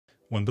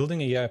When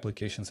building AI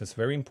applications, it's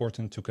very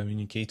important to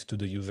communicate to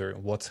the user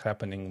what's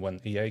happening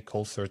when AI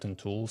calls certain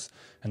tools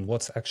and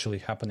what's actually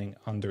happening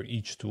under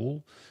each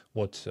tool,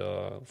 what,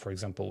 for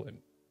example,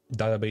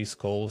 database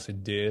calls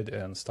it did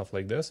and stuff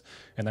like this.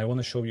 And I want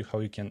to show you how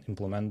you can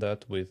implement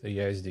that with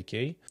AI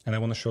SDK. And I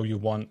want to show you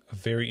one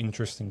very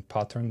interesting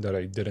pattern that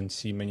I didn't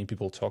see many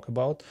people talk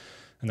about.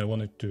 And I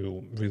wanted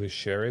to really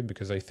share it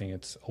because I think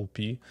it's OP.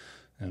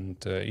 And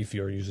if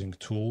you're using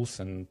tools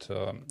and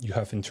you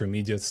have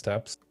intermediate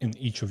steps in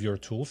each of your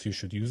tools, you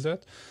should use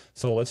that.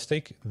 So let's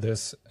take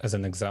this as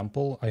an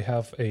example. I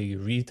have a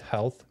read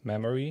health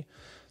memory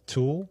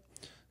tool.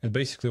 And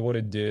basically what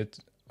it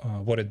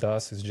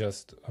does is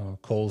just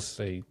calls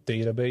a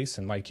database.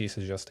 In my case,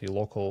 it's just a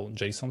local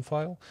JSON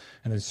file,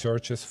 and it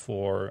searches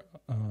for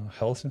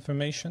health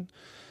information.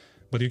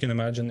 But you can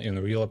imagine in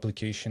a real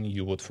application,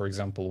 you would, for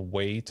example,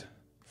 wait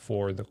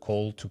for the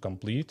call to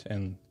complete,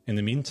 and in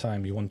the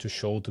meantime you want to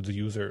show to the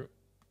user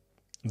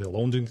the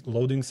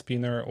loading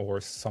spinner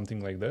or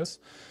something like this.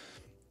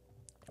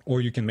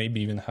 Or you can maybe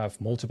even have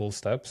multiple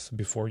steps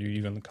before you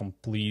even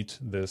complete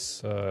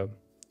this,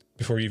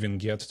 before you even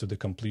get to the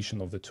completion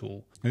of the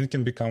tool. And it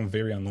can become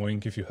very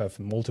annoying if you have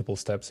multiple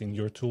steps in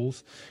your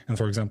tools, and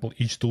for example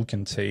each tool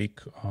can take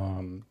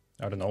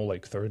I don't know,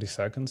 like 30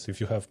 seconds. If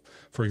you have,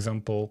 for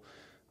example,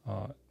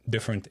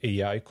 different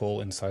AI call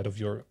inside of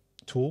your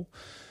tool,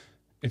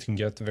 it can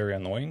get very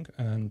annoying.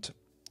 And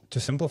to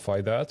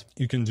simplify that,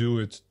 you can do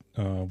it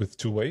with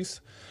two ways.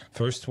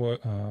 First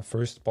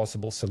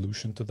possible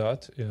solution to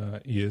that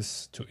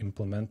is to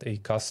implement a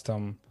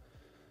custom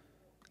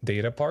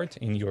data part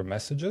in your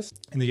messages.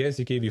 In the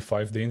SDK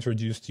v5, they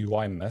introduced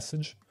UI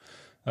message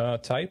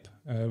type,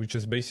 which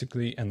is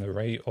basically an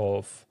array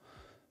of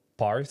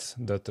parts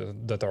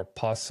that are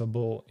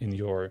possible in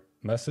your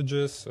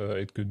messages.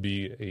 It could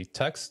be a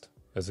text,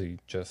 as a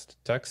just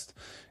text.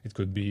 It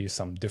could be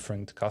some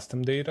different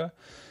custom data.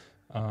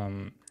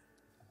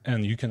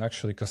 And you can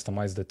actually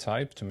customize the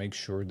type to make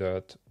sure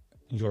that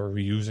you're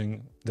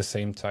reusing the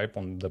same type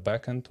on the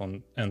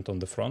backend and on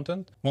the front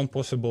end. One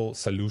possible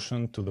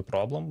solution to the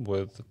problem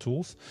with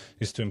tools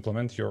is to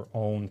implement your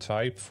own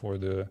type for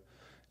the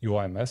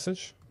UI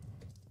message.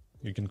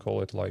 You can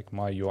call it like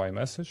my UI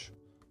message.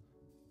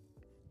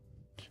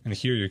 And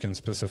here you can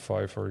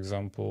specify, for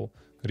example,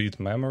 read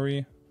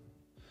memory.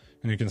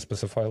 And you can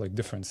specify like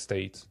different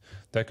states.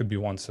 That could be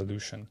one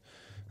solution.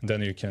 And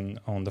then you can,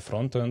 on the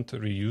front end,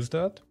 reuse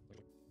that.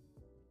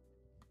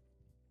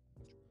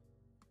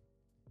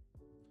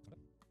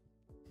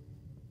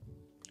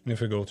 And if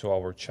we go to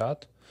our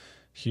chat,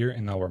 here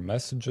in our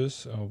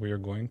messages, we are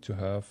going to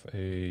have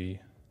and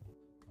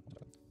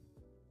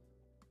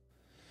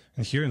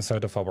here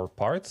inside of our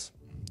parts,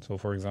 so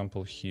for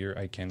example, here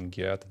I can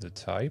get the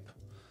type,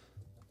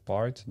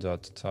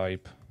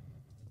 part.type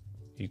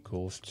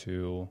equals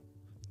to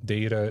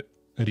data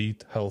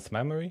read health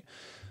memory,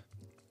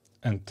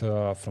 and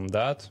from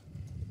that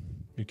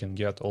you can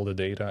get all the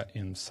data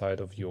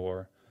inside of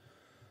your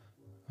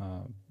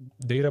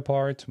data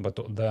part, but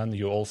then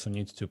you also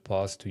need to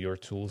pass to your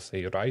tools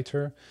a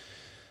writer.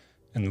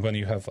 And when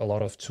you have a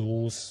lot of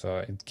tools,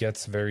 it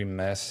gets very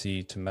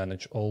messy to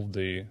manage all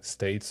the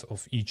states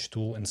of each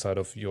tool inside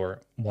of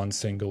your one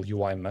single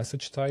UI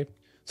message type.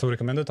 So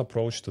recommended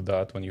approach to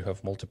that when you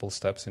have multiple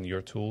steps in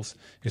your tools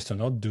is to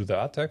not do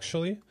that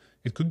actually.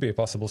 It could be a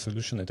possible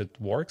solution and it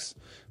works,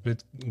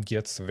 but it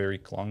gets very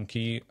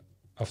clunky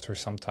after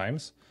some time.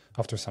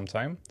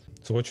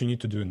 So what you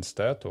need to do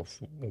instead, or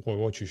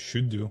what you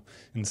should do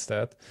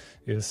instead,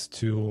 is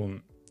to,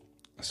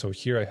 so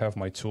here I have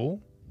my tool,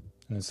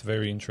 and it's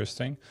very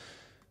interesting.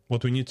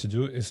 What we need to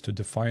do is to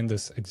define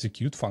this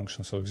execute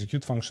function. So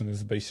execute function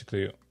is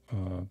basically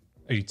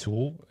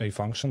a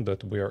function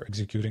that we are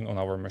executing on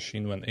our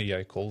machine when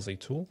AI calls a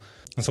tool.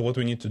 And so what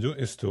we need to do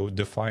is to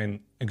define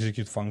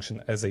execute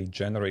function as a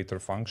generator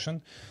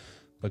function.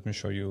 Let me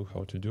show you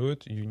how to do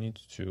it. You need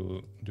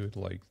to do it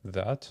like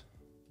that.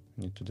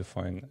 You need to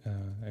define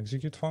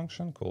execute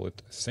function, call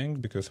it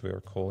async, because we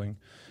are calling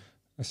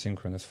a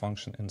synchronous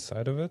function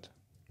inside of it.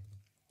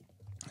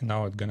 And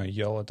now it's gonna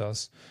yell at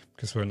us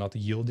because we're not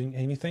yielding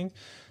anything.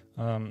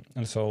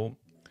 And so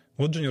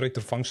what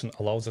generator function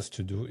allows us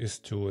to do is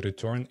to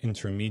return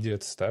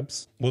intermediate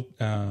steps.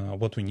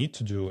 What we need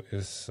to do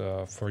is,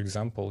 for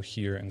example,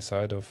 here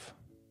inside of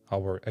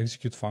our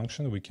execute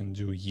function, we can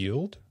do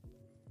yield.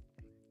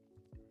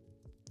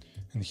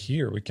 And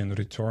here we can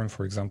return,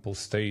 for example,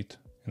 state,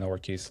 in our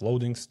case,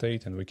 loading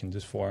state, and we can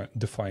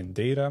define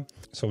data.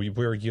 So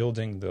we're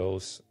yielding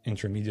those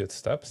intermediate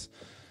steps.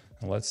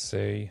 And let's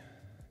say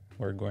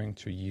we're going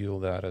to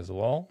yield that as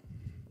well.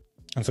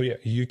 And so, yeah,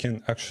 you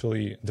can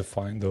actually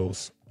define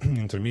those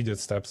intermediate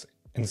steps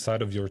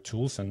inside of your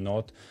tools and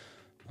not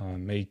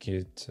make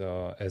it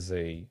as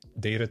a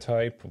data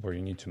type where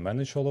you need to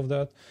manage all of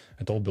that.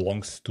 It all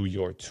belongs to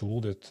your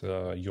tool that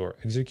you're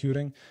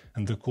executing.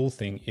 And the cool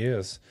thing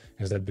is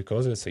that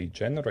because it's a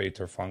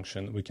generator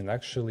function, we can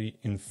actually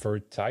infer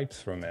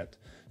types from it.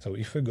 So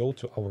if we go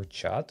to our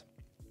chat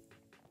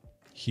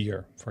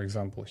here, for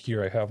example,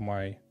 here I have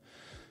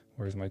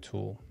where's my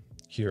tool?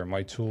 here,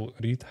 my tool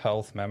read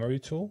health memory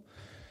tool.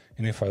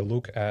 And if I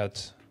look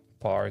at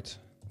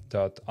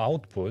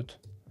part.output,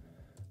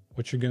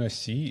 what you're gonna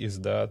see is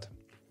that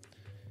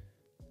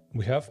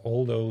we have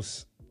all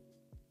those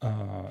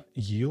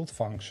yield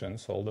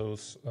functions, all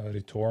those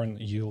return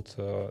yield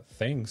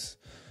things,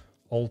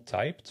 all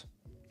typed.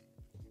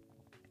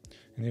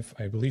 And if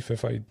I believe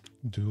if I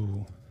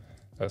do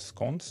as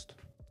const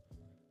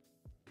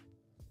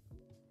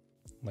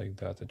like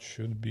that, it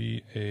should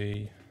be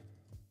a,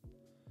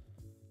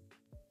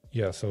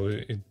 yeah, so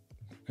it,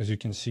 as you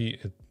can see,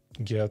 it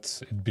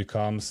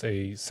becomes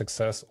a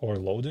success or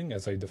loading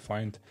as I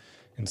defined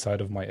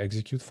inside of my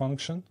execute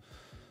function.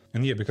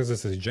 And yeah, because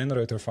this is a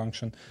generator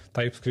function,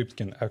 TypeScript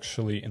can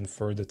actually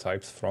infer the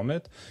types from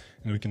it,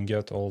 and we can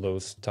get all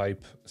those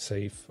type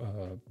safe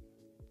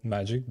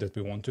magic that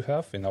we want to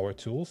have in our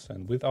tools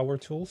and with our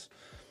tools.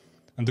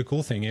 And the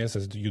cool thing is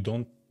you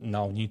don't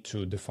now need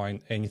to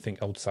define anything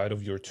outside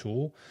of your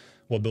tool.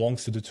 What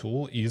belongs to the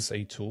tool is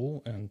a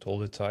tool, and all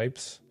the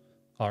types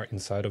are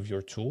inside of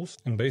your tools.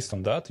 And based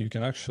on that, you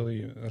can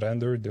actually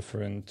render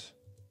different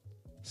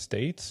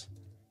states,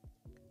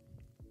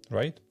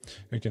 right?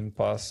 You can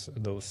pass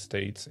those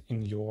states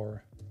in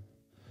your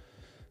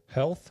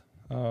health,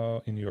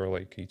 in your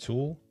like a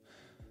tool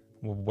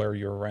where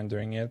you're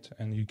rendering it,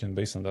 and you can,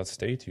 based on that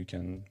state, you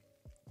can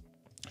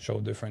show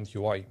different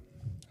UI.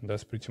 And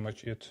that's pretty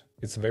much it.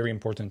 It's very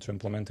important to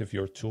implement if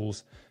your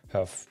tools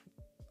have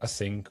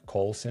async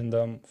calls in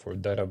them for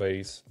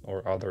database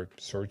or other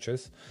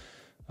searches.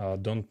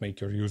 Don't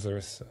make your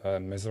users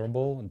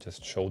miserable,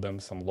 just show them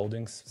some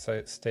loading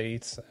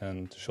states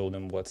and show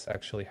them what's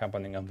actually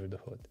happening under the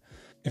hood.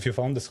 If you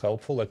found this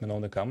helpful, let me know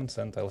in the comments,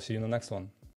 and I'll see you in the next one.